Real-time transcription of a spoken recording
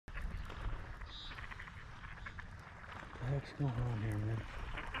heck's going on here, man?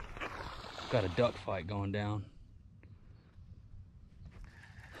 Got a duck fight going down.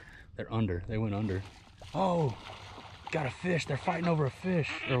 They're under. They went under. Oh, got a fish. They're fighting over a fish.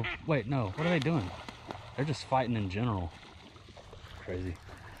 Or wait, no. What are they doing? They're just fighting in general. Crazy.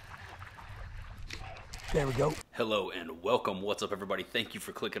 There we go. Hello and welcome. What's up, everybody? Thank you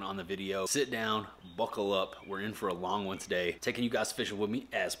for clicking on the video. Sit down, buckle up. We're in for a long one today. Taking you guys fishing with me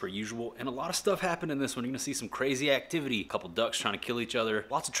as per usual. And a lot of stuff happened in this one. You're gonna see some crazy activity. A couple ducks trying to kill each other.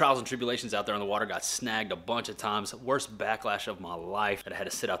 Lots of trials and tribulations out there on the water. Got snagged a bunch of times. Worst backlash of my life that I had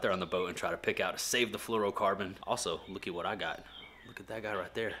to sit out there on the boat and try to pick out to save the fluorocarbon. Also, look at what I got. Look at that guy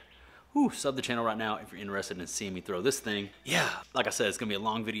right there. Whew, sub the channel right now if you're interested in seeing me throw this thing. Yeah, like I said, it's gonna be a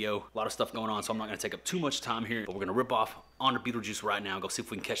long video, a lot of stuff going on, so I'm not gonna take up too much time here, but we're gonna rip off onto Beetlejuice right now, go see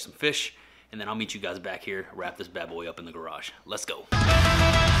if we can catch some fish, and then I'll meet you guys back here, wrap this bad boy up in the garage. Let's go.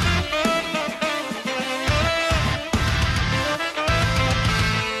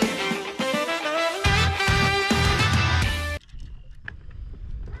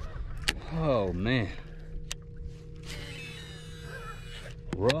 Oh, man.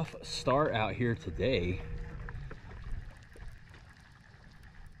 Rough start out here today.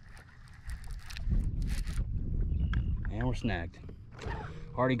 And we're snagged.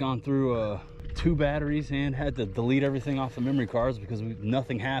 Already gone through 2 batteries and had to delete everything off the memory cards because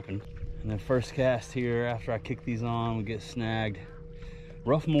nothing happened. And then first cast here, after I kick these on, we get snagged.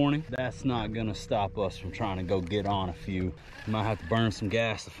 Rough morning. That's not gonna stop us from trying to go get on a few. We might have to burn some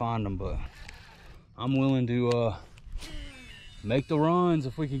gas to find them, but I'm willing to make the runs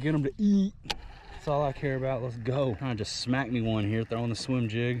if we can get them to eat. That's all I care about. Let's go. Trying to just smack me one here, throwing the swim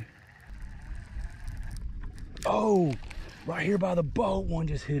jig. Oh, right here by the boat, one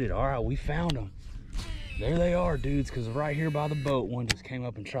just hit it. All right, we found them. There they are, dudes, because right here by the boat, one just came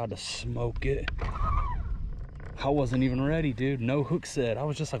up and tried to smoke it. I wasn't even ready, dude. No hook set. I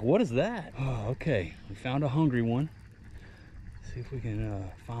was just like, what is that? Oh, okay. We found a hungry one. See if we can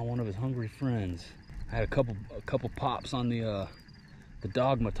find one of his hungry friends. I had a couple pops on the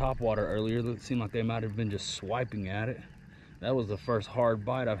Dogma topwater earlier. It seemed like they might have been just swiping at it. That was the first hard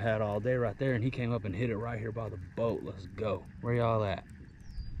bite I've had all day right there, and he came up and hit it right here by the boat. Let's go. Where y'all at?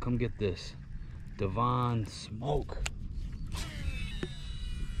 Come get this. Divine Smoke.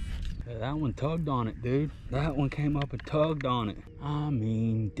 Yeah, that one tugged on it, dude. That one came up and tugged on it. I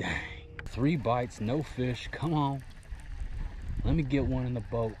mean, dang. 3 bites, no fish. Come on. Let me get one in the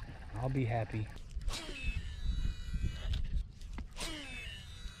boat. I'll be happy.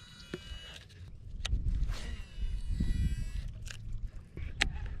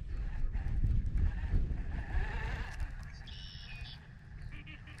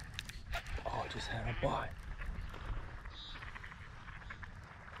 Just had a bite.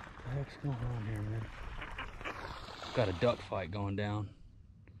 What the heck's going on here, man? Got a duck fight going down.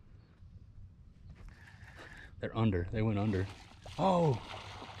 They're under. They went under. Oh,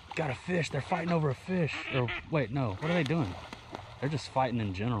 got a fish. They're fighting over a fish. Or wait, no. What are they doing? They're just fighting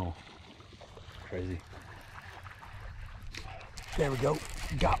in general. Crazy. There we go.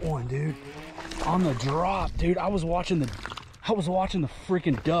 Got one, dude. On the drop, dude. I was watching the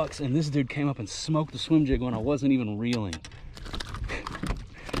freaking ducks, and this dude came up and smoked the swim jig when I wasn't even reeling.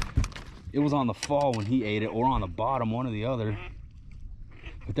 It was on the fall when he ate it, or on the bottom, one or the other.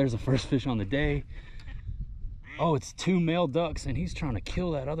 But there's the first fish on the day. Oh, it's 2 male ducks, and he's trying to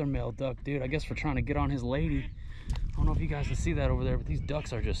kill that other male duck, dude. I guess for trying to get on his lady. I don't know if you guys can see that over there, but these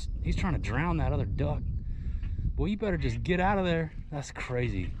ducks are just, he's trying to drown that other duck. Boy, you better just get out of there. That's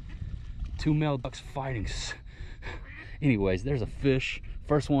crazy. 2 male ducks fighting. Anyways, there's a fish.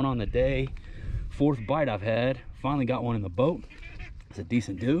 First one on the day. 4th bite I've had. Finally got one in the boat. It's a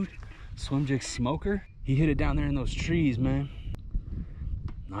decent dude. Swim jig smoker. He hit it down there in those trees, man.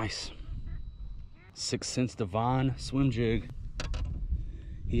 Nice. 6th Sense Divine swim jig.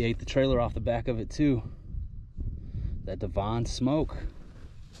 He ate the trailer off the back of it too. That Divine Smoke.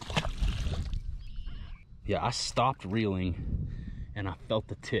 Yeah, I stopped reeling and I felt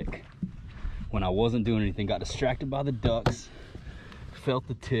the tick. When I wasn't doing anything, got distracted by the ducks, felt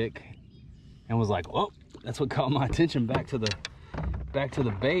the tick, and was like, oh, that's what caught my attention back to the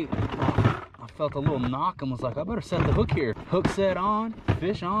bait. I felt a little knock and was like, I better set the hook here. Hook set on,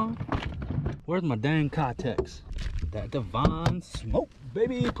 fish on. Where's my dang Cortex? That Divine Smoke,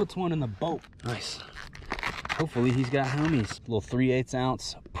 baby, puts one in the boat. Nice. Hopefully he's got homies. Little 3/8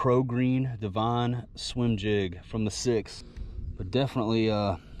 ounce Pro Green Divine swim jig from the 6. But definitely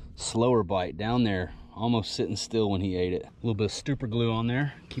slower bite down there, almost sitting still when he ate it. A little bit of stupor glue on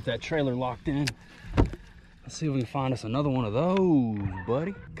there, keep that trailer locked in. Let's see if we can find us another one of those,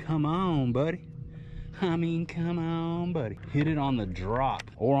 buddy. Come on, buddy. I mean, come on, buddy. Hit it on the drop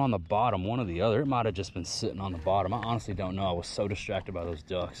or on the bottom, one or the other. It might have just been sitting on the bottom. I honestly don't know. I was so distracted by those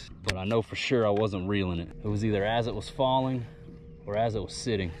ducks. But I know for sure I wasn't reeling it. It was either as it was falling or as it was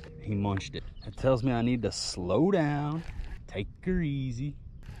sitting. He munched it. It tells me I need to slow down, take her easy.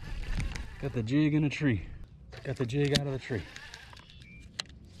 Got the jig in a tree. Got the jig out of the tree.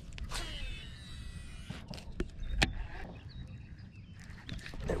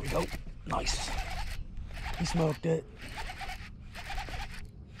 There we go. Nice. He smoked it.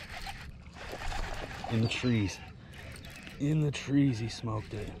 In the trees. In the trees he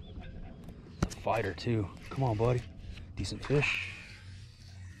smoked it. It's a fighter too. Come on, buddy. Decent fish.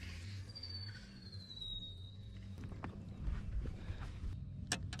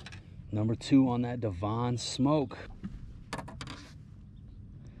 Number 2 on that Devon smoke.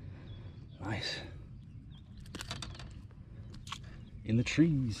 Nice. In the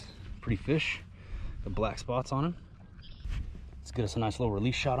trees. Pretty fish. The black spots on him. Let's get us a nice little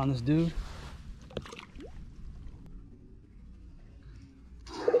release shot on this dude.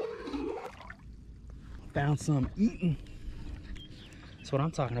 Found some eating. That's what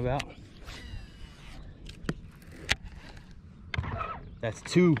I'm talking about. That's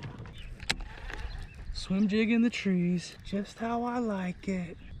 2. Swim jig in the trees, just how I like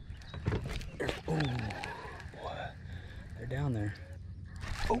it. Oh, boy. They're down there.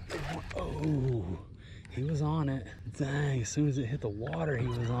 Oh, oh, he was on it. Dang, as soon as it hit the water, he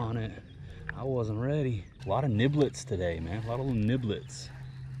was on it. I wasn't ready. A lot of niblets today, man. A lot of little niblets.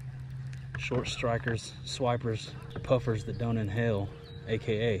 Short strikers, swipers, puffers that don't inhale,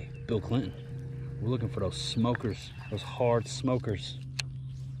 AKA Bill Clinton. We're looking for those smokers, those hard smokers.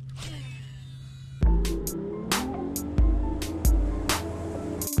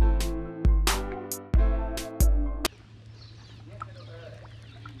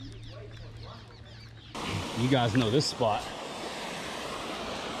 You guys know this spot.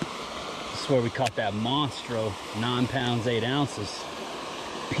 This is where we caught that monstro, 9 pounds, 8 ounces.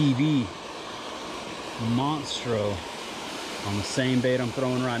 PV monstro on the same bait I'm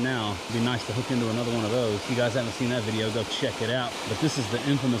throwing right now. It'd be nice to hook into another one of those. If you guys haven't seen that video, go check it out. But this is the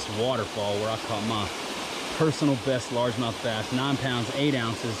infamous waterfall where I caught my personal best largemouth bass, 9 pounds, 8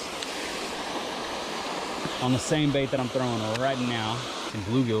 ounces on the same bait that I'm throwing right now. And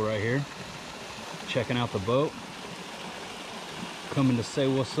bluegill right here. Checking out the boat, coming to say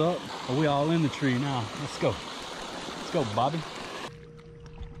what's up. Are we all in the tree now? Let's go. Let's go, Bobby.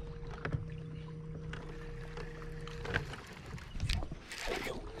 There we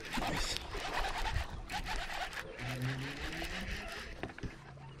go. Nice.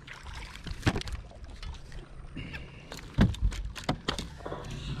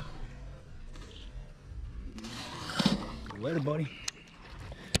 Later, buddy.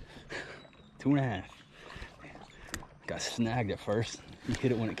 2.5. Got snagged at first. He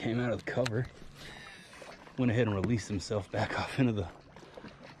hit it when it came out of the cover. Went ahead and released himself back off into the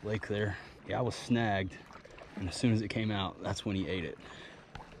lake there. Yeah, I was snagged. And as soon as it came out, that's when he ate it.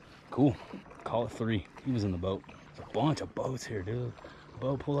 Cool. Call it 3. He was in the boat. There's a bunch of boats here, dude.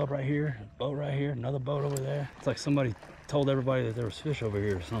 Boat pull up right here. Boat right here. Another boat over there. It's like somebody told everybody that there was fish over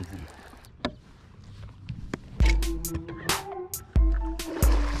here or something.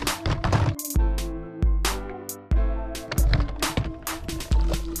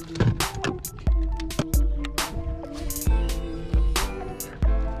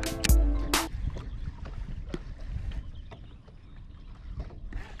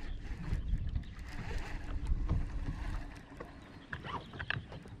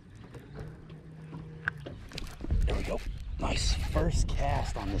 Nice first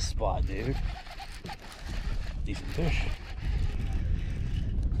cast on this spot, dude. Decent fish.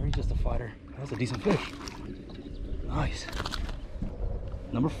 Or he's just a fighter. That's a decent fish. Nice.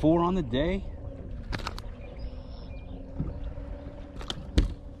 Number 4 on the day.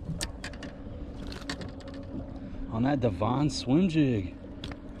 On that Devon swim jig.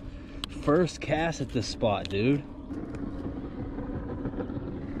 First cast at this spot, dude.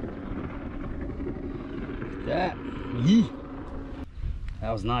 That. Yee. That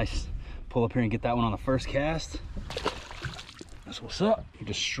was nice. Pull up here and get that one on the first cast. That's what's up. He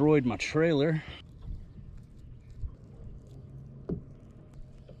destroyed my trailer.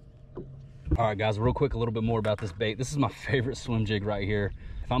 All right, guys, real quick, a little bit more about this bait. This is my favorite swim jig right here.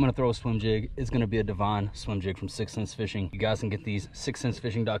 If I'm gonna throw a swim jig, it's gonna be a Devon swim jig from 6 Cents Fishing. You guys can get these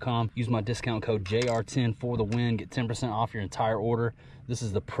 6centsfishing.com. Use my discount code JR10 for the win. Get 10% off your entire order. This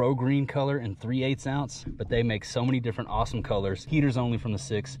is the Pro Green color in 3/8 ounce, but they make so many different awesome colors. Heaters only from the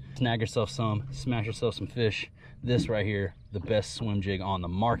 6. Snag yourself some, smash yourself some fish. This right here, the best swim jig on the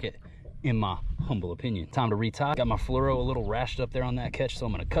market. in my humble opinion. Time to retie. Got my fluoro a little rashed up there on that catch, so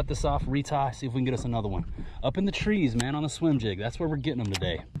I'm gonna cut this off, retie, see if we can get us another one. Up in the trees, man, on the swim jig. That's where we're getting them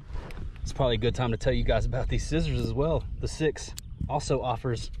today. It's probably a good time to tell you guys about these scissors as well. The 6 also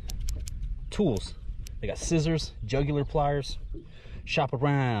offers tools. They got scissors, jugular pliers, shop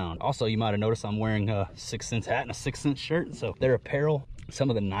around. Also, you might have noticed I'm wearing a 6th Sense hat and a 6th Sense shirt. So their apparel, some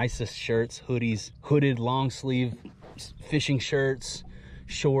of the nicest shirts, hoodies, hooded long sleeve fishing shirts,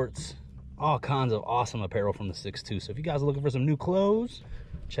 shorts, all kinds of awesome apparel from the 6th too. So if you guys are looking for some new clothes,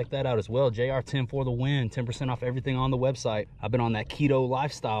 check that out as well. JR10 for the win, 10% off everything on the website. I've been on that keto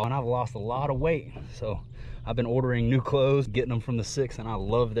lifestyle and I've lost a lot of weight. So I've been ordering new clothes, getting them from the 6th, and I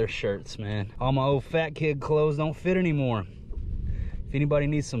love their shirts, man. All my old fat kid clothes don't fit anymore. If anybody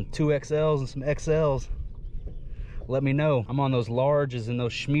needs some 2XLs and some XLs, let me know. I'm on those larges and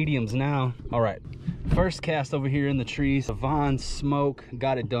those mediums now. All right, first cast over here in the trees. Vine smoke,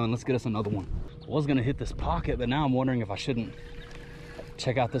 got it done. Let's get us another one. I was gonna hit this pocket, but now I'm wondering if I shouldn't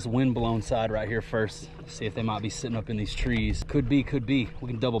check out this wind-blown side right here first. See if they might be sitting up in these trees. Could be, could be. We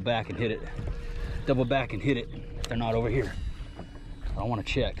can double back and hit it. Double back and hit it if they're not over here. I wanna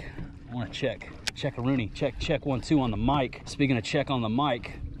check. I wanna check. Check-a-rooney. Check, check 1, 2 on the mic. Speaking of check on the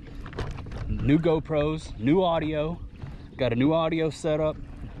mic, new GoPros, new audio. Got a new audio setup,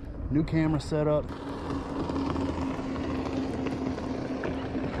 new camera setup.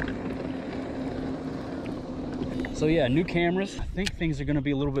 So yeah, new cameras. I think things are gonna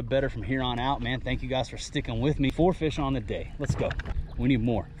be a little bit better from here on out, man. Thank you guys for sticking with me. 4 fish on the day. Let's go. We need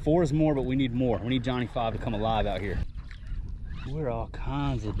more. 4 is more, but we need more. We need Johnny 5 to come alive out here. We're all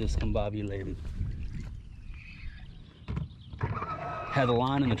kinds of discombobulated. Had the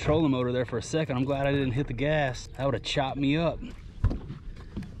line in the trolling motor there for a second. I'm glad I didn't hit the gas. That would have chopped me up.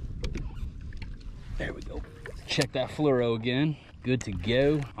 There we go. Check that fluoro again. Good to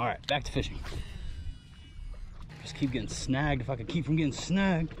go. All right, back to fishing. Just keep getting snagged if I could keep from getting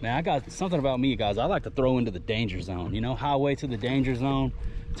snagged. Man, I got something about me, guys. I like to throw into the danger zone. You know, highway to the danger zone,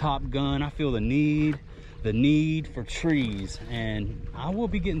 Top Gun. I feel the need for trees, and I will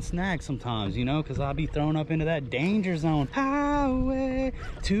be getting snagged sometimes, you know, because I'll be thrown up into that danger zone. Highway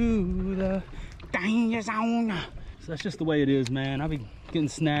to the danger zone. So that's just the way it is, man. I'll be getting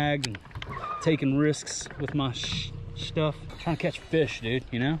snagged and taking risks with my stuff, trying to catch fish, dude,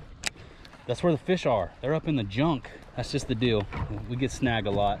 you know. That's where the fish are. They're up in the junk. That's just the deal. We get snagged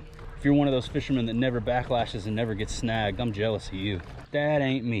a lot. If you're one of those fishermen that never backlashes and never gets snagged, I'm jealous of you. That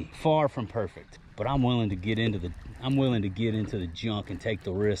ain't me. Far from perfect. But I'm willing to get into the junk and take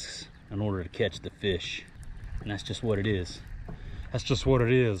the risks in order to catch the fish. And that's just what it is. That's just what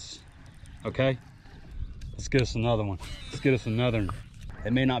it is. Okay? Let's get us another one. Let's get us another one.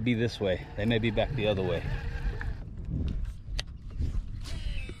 They may not be this way. They may be back the other way.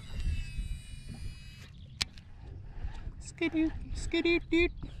 Skidoo, skidoo,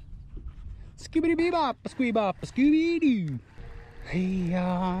 doot. Skibidi bebop, squee bop, scooby doo. Hey,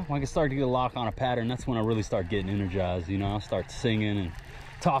 when I can start to get a lock on a pattern, that's when I really start getting energized. You know, I'll start singing and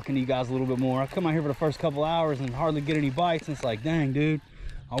talking to you guys a little bit more. I come out here for the first couple hours and hardly get any bites, and it's like, dang, dude,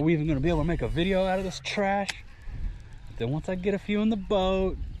 are we even gonna be able to make a video out of this trash? But then once I get a few in the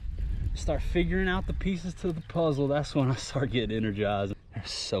boat, start figuring out the pieces to the puzzle, that's when I start getting energized.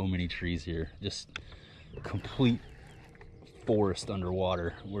 There's so many trees here, just complete forest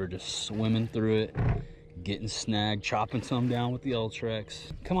underwater. We're just swimming through it, getting snagged, chopping some down with the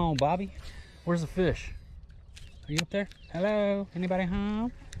Ultrex. Come on, Bobby. Where's the fish? Are you up there? Hello? Anybody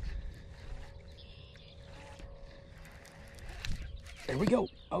home? There we go.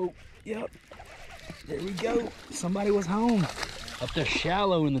 Oh, yep. There we go. Somebody was home. Up there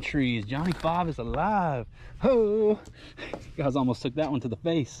shallow in the trees. Johnny 5 is alive. Oh, you guys almost took that one to the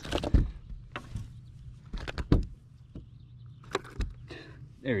face.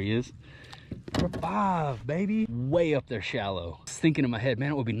 There he is. Number 5, baby. Way up there shallow. I was thinking in my head, man,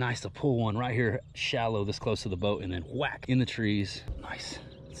 it would be nice to pull one right here shallow this close to the boat and then whack in the trees. Nice.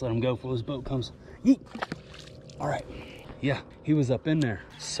 Let's let him go before his boat comes. Yeet. All right. Yeah, he was up in there.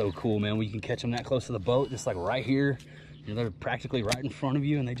 So cool, man. When you can catch them that close to the boat, just like right here. You know, they're practically right in front of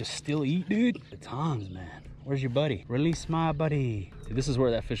you and they just still eat, dude. The times, man. Where's your buddy? Release my buddy. See, this is where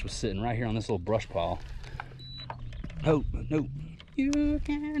that fish was sitting, right here on this little brush pile. Oh, no. You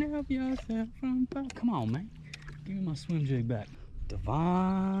can't help yourself from... Come on, man. Give me my swim jig back.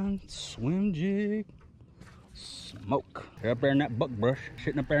 Divine swim jig. Smoke. They're up there in that buck brush.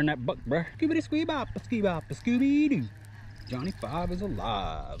 Sitting up there in that buck brush. Scoobity squee bop, a ski bop, a scooby doo. Johnny 5 is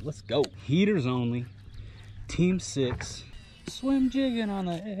alive. Let's go. Heaters only. Team 6. Swim jigging on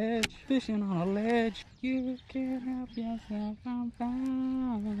the edge. Fishing on a ledge. You can't help yourself from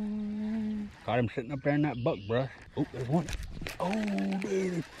flying. Caught him sitting up there in that buck brush. Oh, there's one. Oh,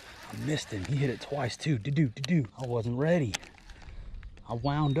 dude. I missed him. He hit it twice too. I wasn't ready. I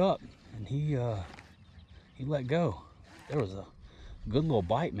wound up and he let go. There was a good little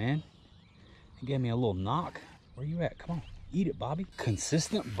bite, man. He gave me a little knock. Where you at? Come on, eat it, Bobby.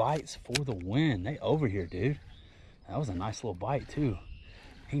 Consistent bites for the win. They over here, dude. That was a nice little bite too.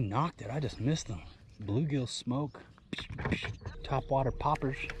 He knocked it. I just missed him. Bluegill smoke. Top water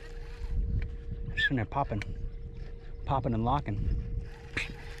poppers. Sitting there popping and locking.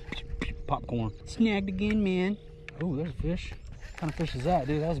 Popcorn. Snagged again, man. Oh, there's a fish. What kind of fish is that,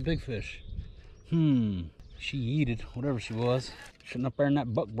 dude? That was a big fish. She yeeted, whatever she was. Sitting up there in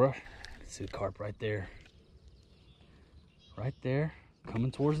that buck brush. You can see the carp right there. Right there.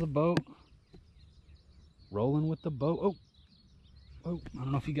 Coming towards the boat. Rolling with the boat. Oh, I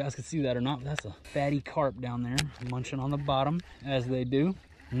don't know if you guys can see that or not, but that's a fatty carp down there munching on the bottom, as they do.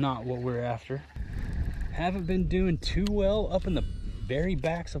 Not what we're after. Haven't been doing too well up in the very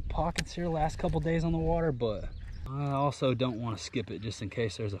backs of pockets here last couple days on the water, but I also don't want to skip it just in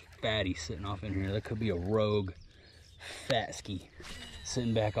case there's a fatty sitting off in here. There could be a rogue fatski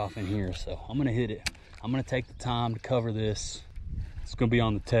sitting back off in here, so I'm gonna hit it. I'm gonna take the time to cover this. It's gonna be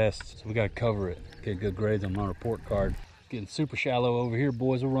on the test, so we gotta cover it. Get good grades on my report card. Getting super shallow over here,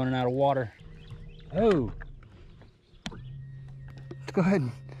 boys. We're running out of water. Oh, let's go ahead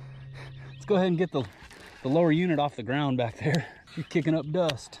and get the lower unit off the ground back there. She's kicking up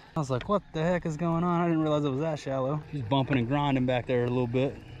dust. I was like, what the heck is going on? I didn't realize it was that shallow. She's bumping and grinding back there a little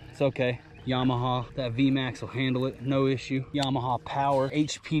bit. It's okay. Yamaha, that VMAX will handle it, no issue. Yamaha Power,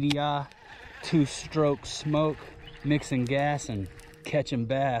 HPDI, 2-stroke smoke, mixing gas and catching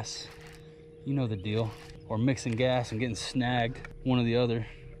bass. You know the deal. Or mixing gas and getting snagged, one or the other.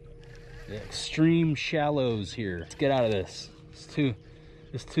 The extreme shallows here. Let's get out of this. It's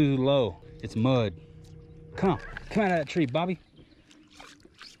too low. It's mud. Come out of that tree, Bobby.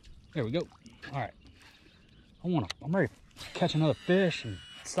 There we go. All right. I'm ready to catch another fish and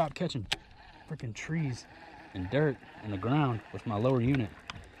stop catching freaking trees and dirt in the ground with my lower unit.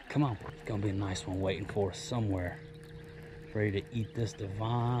 Come on. It's gonna be a nice one waiting for us somewhere. Ready to eat this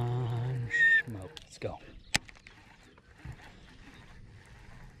divine smoke. Let's go.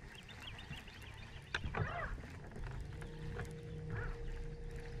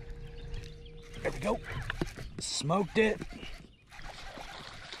 There we go. Smoked it.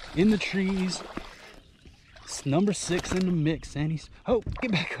 In the trees. It's number 6 in the mix, and he's... Oh,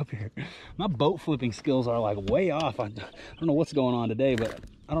 get back up here. My boat flipping skills are like way off. I don't know what's going on today, but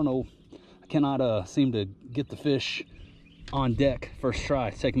I don't know. I cannot seem to get the fish on deck first try.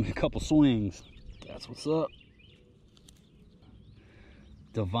 It's taking me a couple swings. That's what's up.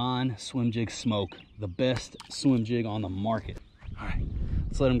 Divine swim jig smoke. The best swim jig on the market. All right.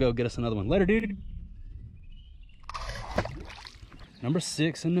 Let's let him go get us another one. Later, dude. Number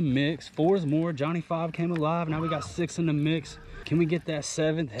 6 in the mix. 4's more. Johnny 5 came alive. Now we got 6 in the mix. Can we get that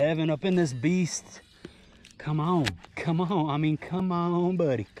 7th heaven up in this beast? Come on. Come on. I mean, come on,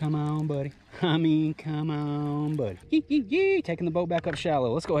 buddy. Come on, buddy. I mean, come on, buddy. Taking the boat back up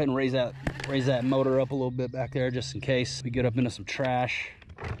shallow. Let's go ahead and raise that motor up a little bit back there just in case we get up into some trash.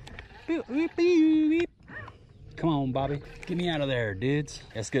 Come on, Bobby. Get me out of there, dudes.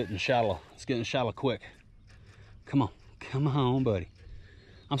 It's getting shallow. It's getting shallow quick. Come on. Come on, buddy.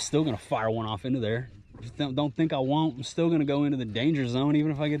 I'm still going to fire one off into there. Just don't think I won't. I'm still going to go into the danger zone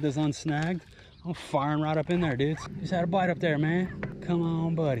even if I get this unsnagged. I'm firing right up in there, dudes. Just had a bite up there, man. Come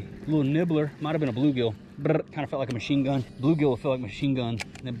on, buddy. A little nibbler. Might have been a bluegill. Kind of felt like a machine gun. Bluegill will feel like a machine gun.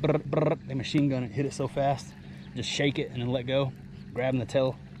 And then they machine gun it, hit it so fast. Just shake it and then let go. Grabbing the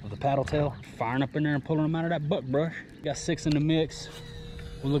tail of the paddle tail. Firing up in there and pulling them out of that buck brush. Got 6 in the mix.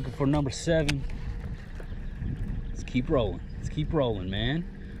 We're looking for number 7. Let's keep rolling. Let's keep rolling, man.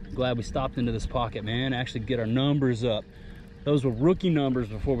 I'm glad we stopped into this pocket, man. Actually get our numbers up. Those were rookie numbers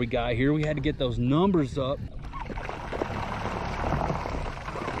before we got here. We had to get those numbers up.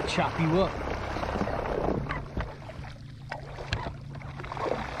 Chop you up.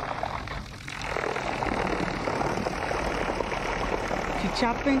 She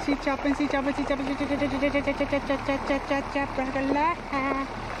chopping, she chopping, she chopping, she chopping, she chopping,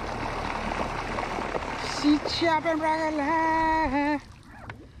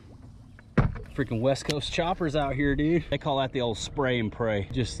 freaking West Coast choppers out here, dude. They call that the old spray and pray.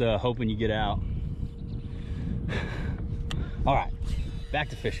 Just hoping you get out. All right, back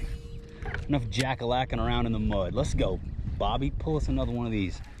to fishing. Enough jack-a-lacking around in the mud. Let's go, Bobby. Pull us another one of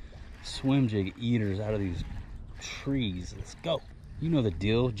these swim jig eaters out of these trees. Let's go. You know the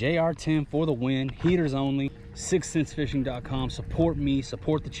deal. JR10 for the win. Heaters only. 6centsfishing.com. Support me,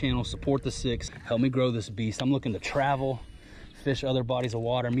 support the channel, support the six. Help me grow this beast. I'm looking to travel, fish other bodies of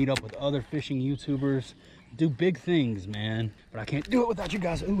water, meet up with other fishing YouTubers, do big things, man. But I can't do it without you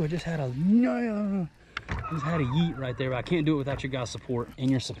guys. Ooh, I just had a yeet right there. But I can't do it without your guys' support. And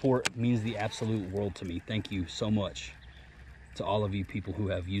your support means the absolute world to me. Thank you so much to all of you people who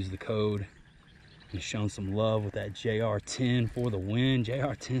have used the code and shown some love with that JR10 for the win.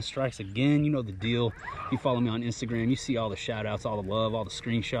 JR10 strikes again. You know the deal. If you follow me on Instagram, you see all the shout outs, all the love, all the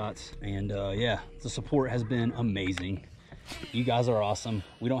screenshots. And yeah, the support has been amazing. You guys are awesome.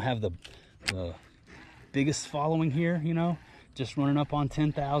 We don't have the biggest following here, you know, just running up on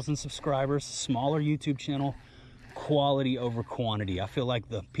 10,000 subscribers, smaller YouTube channel, quality over quantity. I feel like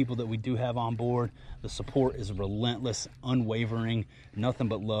the people that we do have on board, the support is relentless, unwavering, nothing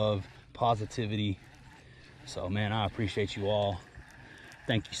but love, positivity. So man, I appreciate you all.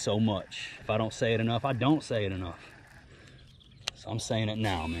 Thank you so much. If I don't say it enough, I don't say it enough. So I'm saying it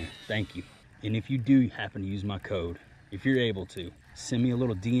now, man. Thank you. And if you do happen to use my code, if you're able to, send me a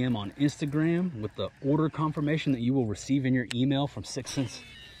little DM on Instagram with the order confirmation that you will receive in your email from 6 Cents,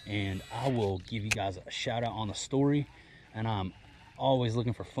 and I will give you guys a shout out on the story. And I'm always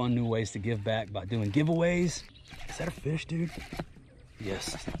looking for fun new ways to give back by doing giveaways. Is that a fish, dude?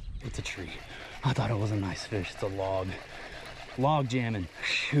 Yes, it's a tree. I thought it was a nice fish. It's a log jamming.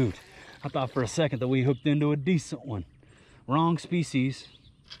 Shoot, I thought for a second that we hooked into a decent one. Wrong species.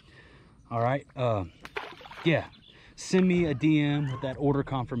 All right, yeah, send me a DM with that order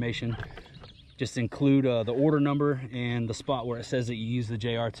confirmation. Just include the order number and the spot where it says that you use the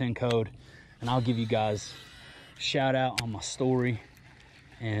JR10 code, and I'll give you guys a shout out on my story.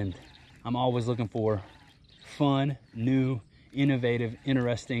 And I'm always looking for fun, new, innovative,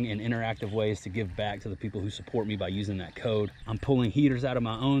 interesting, and interactive ways to give back to the people who support me by using that code. I'm pulling heaters out of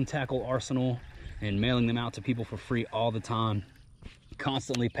my own tackle arsenal and mailing them out to people for free all the time.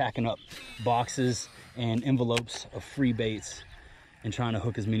 Constantly packing up boxes and envelopes of free baits and trying to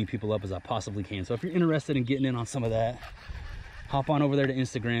hook as many people up as I possibly can. So if you're interested in getting in on some of that, hop on over there to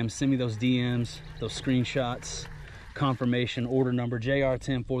Instagram, send me those DMs, those screenshots, confirmation, order number,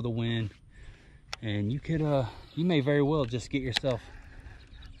 JR10 for the win. And you could, you may very well just get yourself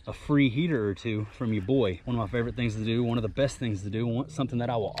a free heater or two from your boy. One of my favorite things to do, one of the best things to do, something that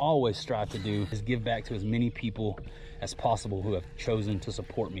I will always strive to do, is give back to as many people as possible who have chosen to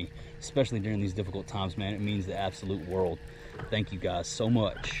support me, especially during these difficult times, man. It means the absolute world. Thank you guys so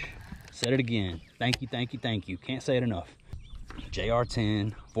much. Said it again. Thank you, thank you, thank you. Can't say it enough.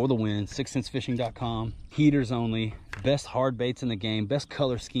 JR10 for the win. 6centsfishing.com. Heaters only. Best hard baits in the game. Best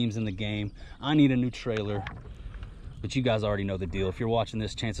color schemes in the game. I need a new trailer. But you guys already know the deal. If you're watching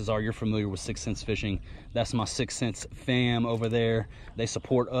this, chances are you're familiar with 6 Cents Fishing. That's my 6 Cents fam over there. They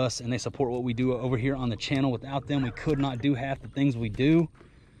support us and they support what we do over here on the channel. Without them, we could not do half the things we do.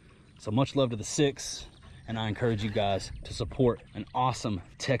 So much love to the six. And I encourage you guys to support an awesome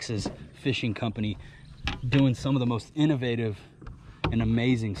Texas fishing company doing some of the most innovative and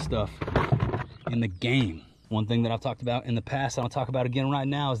amazing stuff in the game. One thing that I've talked about in the past, I'll talk about again right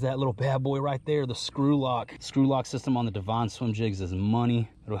now, is that little bad boy right there, the screw lock. Screw lock system on the Divine Swim jigs is money.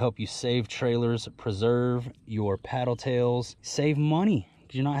 It'll help you save trailers, preserve your paddle tails, save money,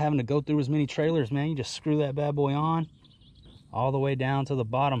 because you're not having to go through as many trailers, man. You just screw that bad boy on all the way down to the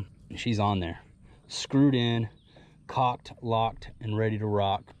bottom. And she's on there, screwed in, cocked, locked, and ready to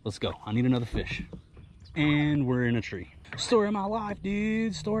rock. Let's go. I need another fish. And we're in a tree. Story of my life,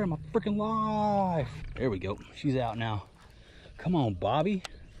 dude. Story of my freaking life. There we go. She's out now. Come on, Bobby.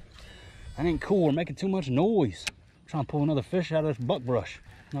 That ain't cool. We're making too much noise. I'm trying to pull another fish out of this buck brush.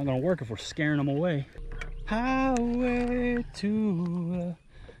 Not gonna work if we're scaring them away. Highway to the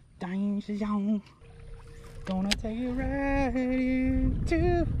danger zone. Gonna take it right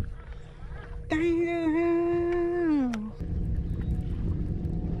to danger zone.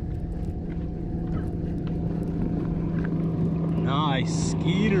 Nice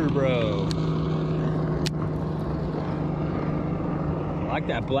skeeter, bro. I like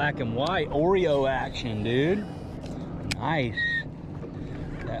that black and white Oreo action, dude. Nice.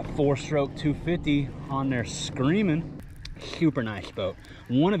 That 4-stroke 250 on there screaming. Super nice boat.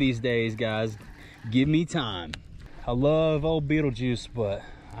 One of these days, guys, give me time. I love old Beetlejuice, but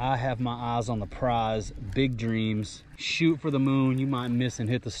I have my eyes on the prize. Big dreams. Shoot for the moon. You might miss and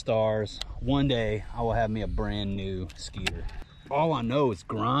hit the stars. One day, I will have me a brand new skeeter. All I know is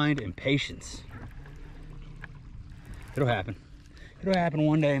grind and patience. It'll happen. It'll happen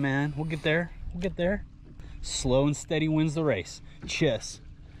one day, man. We'll get there. We'll get there. Slow and steady wins the race. Chess,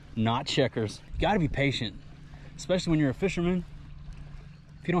 not checkers. You gotta be patient, especially when you're a fisherman.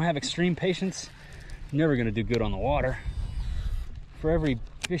 If you don't have extreme patience, you're never gonna do good on the water. For every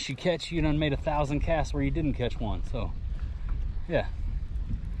fish you catch, you done made 1,000 casts where you didn't catch one. So, yeah,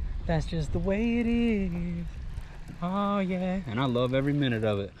 that's just the way it is. Oh yeah, and I love every minute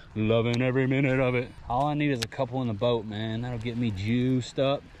of it. Loving every minute of it. All I need is a couple in the boat, man. That'll get me juiced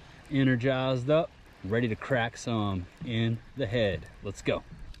up, energized up, ready to crack some in the head. Let's go.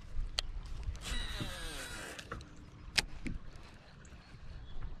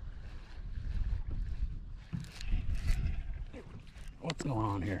 What's going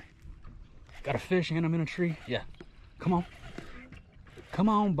on here? Got a fish and I'm in a tree? Yeah. Come on. Come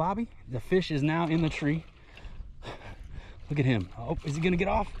on, Bobby. The fish is now in the tree. Look at him. Oh, is he gonna get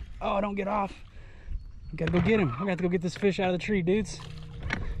off? Oh, don't get off. I gotta go get him. I got to go get this fish out of the tree, dudes.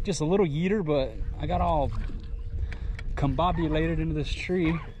 Just a little yeeter, but I got all combobulated into this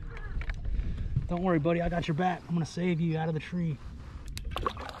tree. Don't worry, buddy. I got your back. I'm gonna save you out of the tree.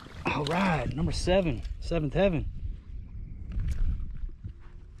 All right, number 7, 7th heaven.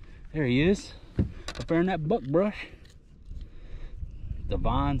 There he is, up there in that buck brush.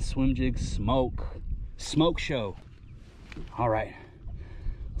 Divine swim jig smoke show. All right,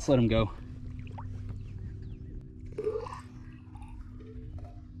 let's let him go.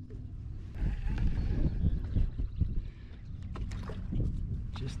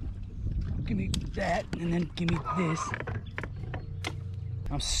 Just give me that and then give me this.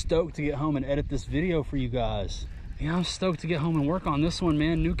 I'm stoked to get home and edit this video for you guys. Yeah, I'm stoked to get home and work on this one,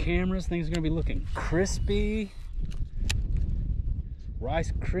 man. New cameras, things are gonna be looking crispy.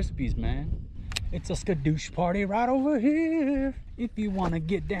 Rice Krispies, man. It's a skadoosh party right over here. If you wanna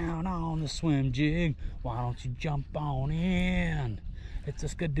get down on the swim jig, why don't you jump on in? It's a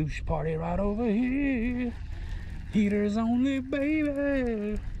skadoosh party right over here. Heaters only,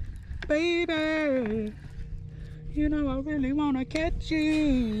 baby, baby. You know I really wanna catch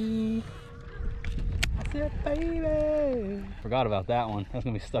you. Baby. Forgot about that one. That's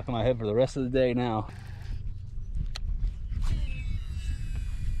gonna be stuck in my head for the rest of the day now.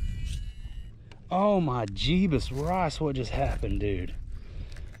 Oh my Jeebus Rice, what just happened, dude?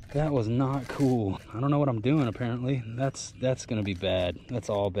 That was not cool. I don't know what I'm doing apparently. That's gonna be bad. That's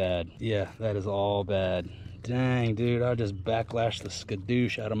all bad. Yeah, that is all bad. Dang, dude, I just backlashed the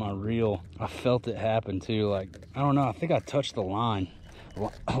skadoosh out of my reel. I felt it happen too. Like, I don't know, I think I touched the line.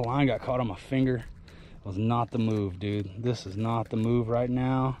 The line got caught on my finger. Was not the move, dude. This is not the move right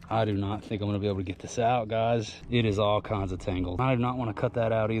now. I do not think I'm gonna be able to get this out, guys. It is all kinds of tangled. I do not want to cut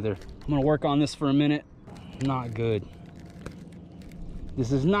that out either. I'm gonna work on this for a minute. Not good.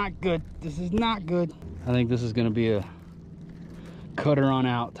 This is not good. This is not good. I think this is gonna be a cut her on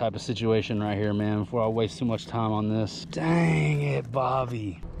out type of situation right here, man, before I waste too much time on this. Dang it,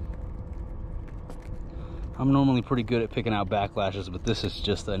 Bobby. I'm normally pretty good at picking out backlashes, but this is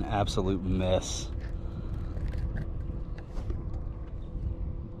just an absolute mess.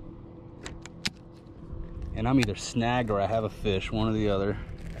 And I'm either snagged or I have a fish, one or the other.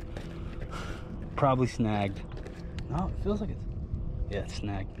 Probably snagged. No, it feels like it's, yeah, it's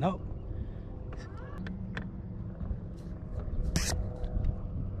snagged. Nope.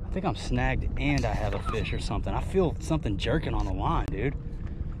 I think I'm snagged and I have a fish or something. I feel something jerking on the line, dude.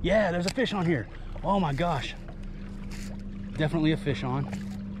 Yeah, there's a fish on here. Oh my gosh. Definitely a fish on.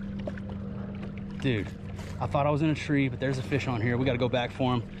 Dude, I thought I was in a tree, but there's a fish on here. We got to go back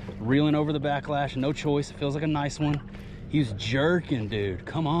for him. Reeling over the backlash, no choice. It feels like a nice one. He's jerking, dude.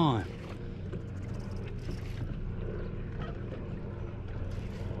 Come on.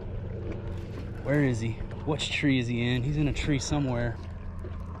 Where is he? Which tree is he in? He's in a tree somewhere.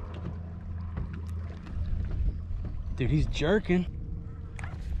 Dude, he's jerking.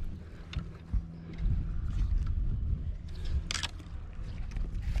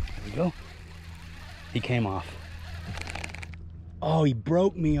 There we go. He came off. Oh, he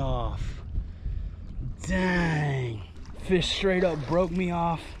broke me off. Dang. Fish straight up broke me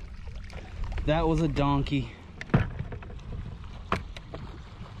off. That was a donkey.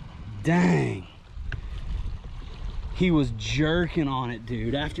 Dang. He was jerking on it,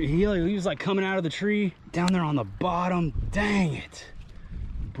 dude. After he was like coming out of the tree, down there on the bottom. Dang it.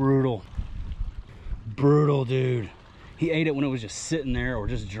 Brutal. Brutal, dude. He ate it when it was just sitting there or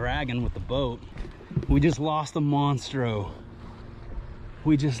just dragging with the boat. We just lost a monstro.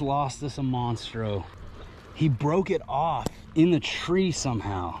 We just lost us a monstro. He broke it off in the tree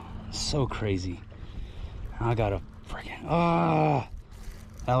somehow. So crazy. I gotta freaking,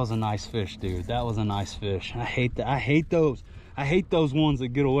 that was a nice fish, dude. That was a nice fish. I hate that. I hate those. I hate those ones that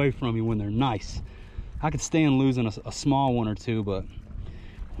get away from you when they're nice. I could stand losing a small one or two, but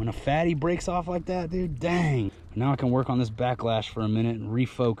when a fatty breaks off like that, dude, dang. Now I can work on this backlash for a minute and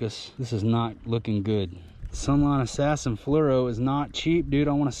refocus. This is not looking good. Sunline Assassin Fluoro is not cheap, dude.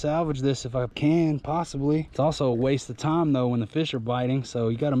 I want to salvage this if I can, possibly. It's also a waste of time though when the fish are biting, so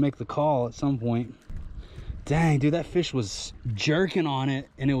you got to make the call at some point. Dang, dude, that fish was jerking on it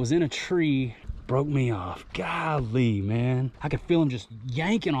and it was in a tree. Broke me off. Golly, man. I could feel him just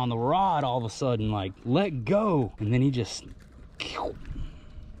yanking on the rod all of a sudden, like, let go. And then he just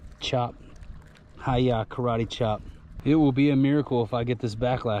chop. Hiya, karate chop. It will be a miracle if I get this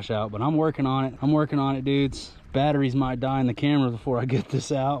backlash out, but I'm working on it. I'm working on it, dudes. Batteries might die in the camera before I get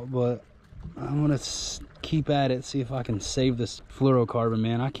this out, but I'm gonna keep at it, see if I can save this fluorocarbon,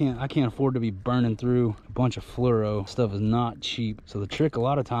 man. I can't afford to be burning through a bunch of fluoro. Stuff is not cheap. So the trick a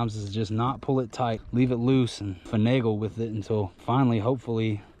lot of times is just not pull it tight, leave it loose and finagle with it until finally,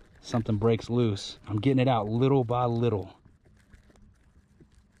 hopefully, something breaks loose. I'm getting it out little by little.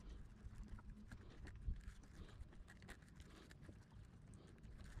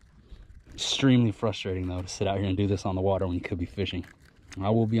 Extremely frustrating though to sit out here and do this on the water when you could be fishing. I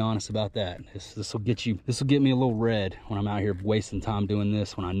will be honest about that. This will get me a little red when I'm out here wasting time doing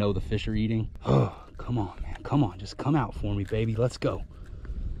this when I know the fish are eating. Oh, come on, man. Come on. Just come out for me, baby. Let's go.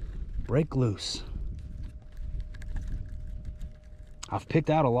 Break loose. I've picked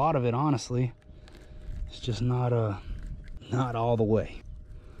out a lot of it, honestly. It's just not all the way.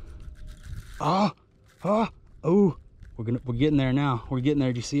 Oh. We're getting there now. We're getting there.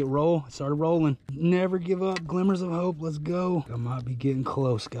 Did you see it roll? It started rolling. Never give up. Glimmers of hope. Let's go. I might be getting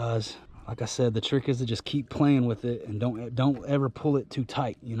close, guys. Like I said, the trick is to just keep playing with it and don't ever pull it too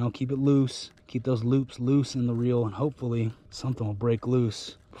tight. You know, keep it loose. Keep those loops loose in the reel, and hopefully something will break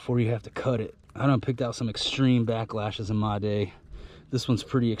loose before you have to cut it. I done picked out some extreme backlashes in my day. This one's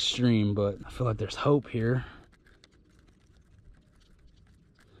pretty extreme, but I feel like there's hope here.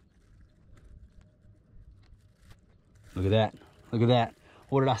 Look at that. Look at that.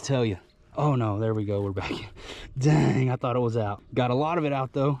 What did I tell you? Oh no, there we go. We're back in. Dang, I thought it was out. Got a lot of it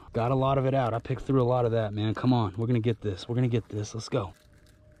out though. Got a lot of it out. I picked through a lot of that, man. Come on. We're going to get this. We're going to get this. Let's go.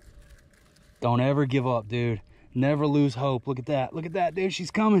 Don't ever give up, dude. Never lose hope. Look at that. Look at that, dude.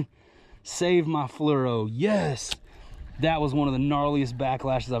 She's coming. Save my fluoro. Yes. That was one of the gnarliest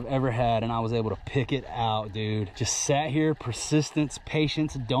backlashes I've ever had, and I was able to pick it out, dude. Just sat here, persistence,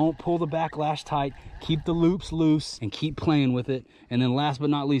 patience. Don't pull the backlash tight. Keep the loops loose and keep playing with it. And then last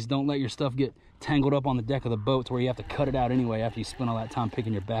but not least, don't let your stuff get tangled up on the deck of the boat to where you have to cut it out anyway after you spend all that time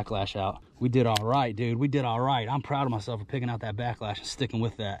picking your backlash out. We did all right, dude. We did all right. I'm proud of myself for picking out that backlash and sticking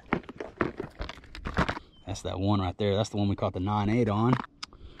with that. That's that one right there. That's the one we caught the 9/8 on.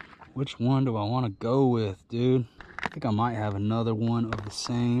 Which one do I want to go with, dude? I think I might have another one of the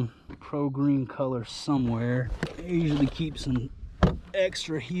same pro green color somewhere. I usually keep some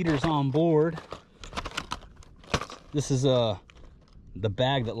extra heaters on board. This is the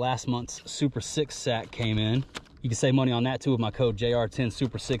bag that last month's Super 6 sack came in. You can save money on that too with my code JR10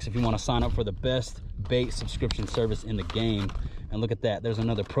 Super 6 if you want to sign up for the best bait subscription service in the game. And look at that, there's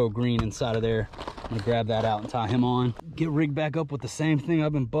another pro green inside of there. I'm gonna grab that out and tie him on. Get rigged back up with the same thing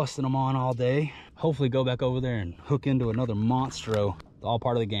I've been busting them on all day. Hopefully go back over there and hook into another monstro. It's all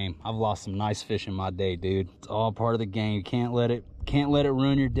part of the game. I've lost some nice fish in my day, dude. It's all part of the game. You can't let it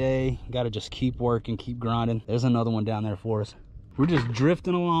ruin your day. You gotta just keep working, keep grinding. There's another one down there for us. We're just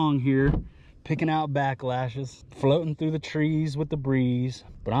drifting along here, picking out backlashes, floating through the trees with the breeze.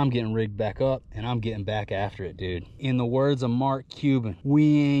 But I'm getting rigged back up and I'm getting back after it, dude. In the words of Mark Cuban,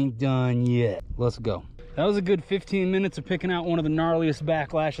 we ain't done yet. Let's go. That was a good 15 minutes of picking out one of the gnarliest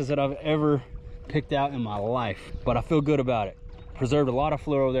backlashes that I've ever picked out in my life. But I feel good about it. Preserved a lot of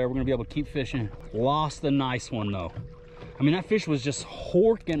fluoro there. We're gonna be able to keep fishing. Lost the nice one though. I mean, that fish was just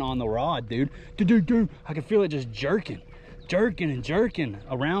horking on the rod, dude. Dude. I could feel it just jerking and jerking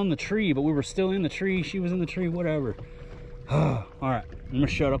around the tree, but we were still in the tree. She was in the tree, whatever. All right, I'm gonna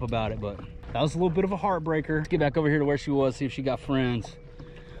shut up about it, but that was a little bit of a heartbreaker. Let's get back over here to where she was, see if she got friends.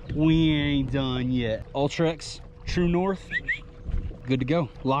 We ain't done yet. Ultrex, True North, good to go.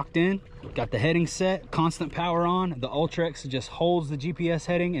 Locked in, got the heading set, constant power on. The Ultrex just holds the GPS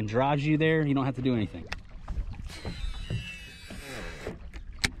heading and drives you there. You don't have to do anything.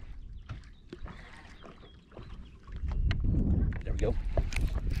 There we go.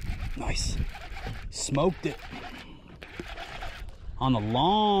 Nice. Smoked it. On the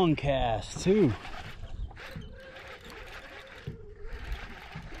long cast too.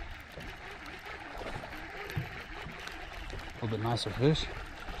 A little bit nicer fish.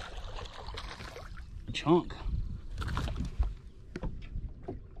 Chunk.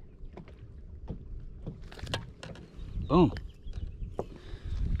 Boom.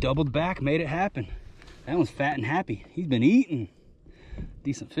 Doubled back, made it happen. That one's fat and happy. He's been eating.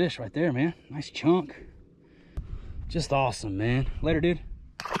 Decent fish right there, man. Nice chunk. Just awesome, man. Later, dude.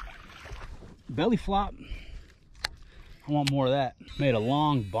 Belly flop. I want more of that. Made a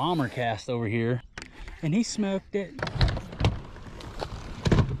long bomber cast over here, and he smoked it.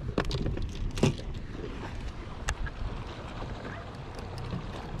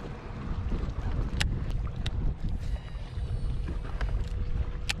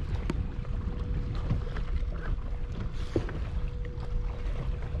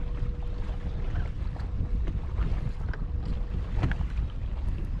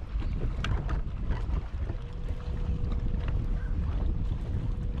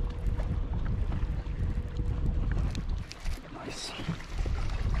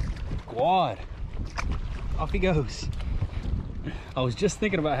 Quad. Off he goes. I was just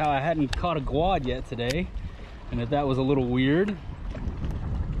thinking about how I hadn't caught a quad yet today, and that was a little weird.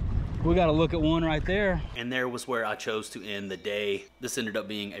 We got to look at one right there. And there was where I chose to end the day. This ended up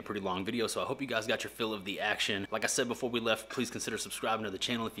being a pretty long video, so I hope you guys got your fill of the action. Like I said before we left, please consider subscribing to the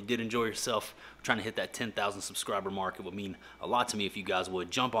channel if you did enjoy yourself. We're trying to hit that 10,000 subscriber mark. It would mean a lot to me if you guys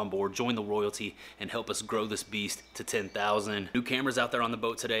would jump on board, join the royalty, and help us grow this beast to 10,000. New cameras out there on the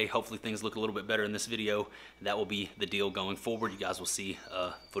boat today. Hopefully things look a little bit better in this video. That will be the deal going forward. You guys will see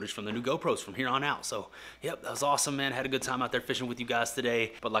footage from the new GoPros from here on out. So, yep, that was awesome, man. Had a good time out there fishing with you guys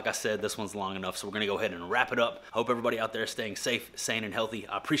today. But like I said, this one's long enough, so we're gonna go ahead and wrap it up. I hope everybody out there is staying safe, sane, and healthy.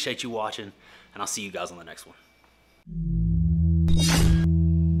 I appreciate you watching, and I'll see you guys on the next one.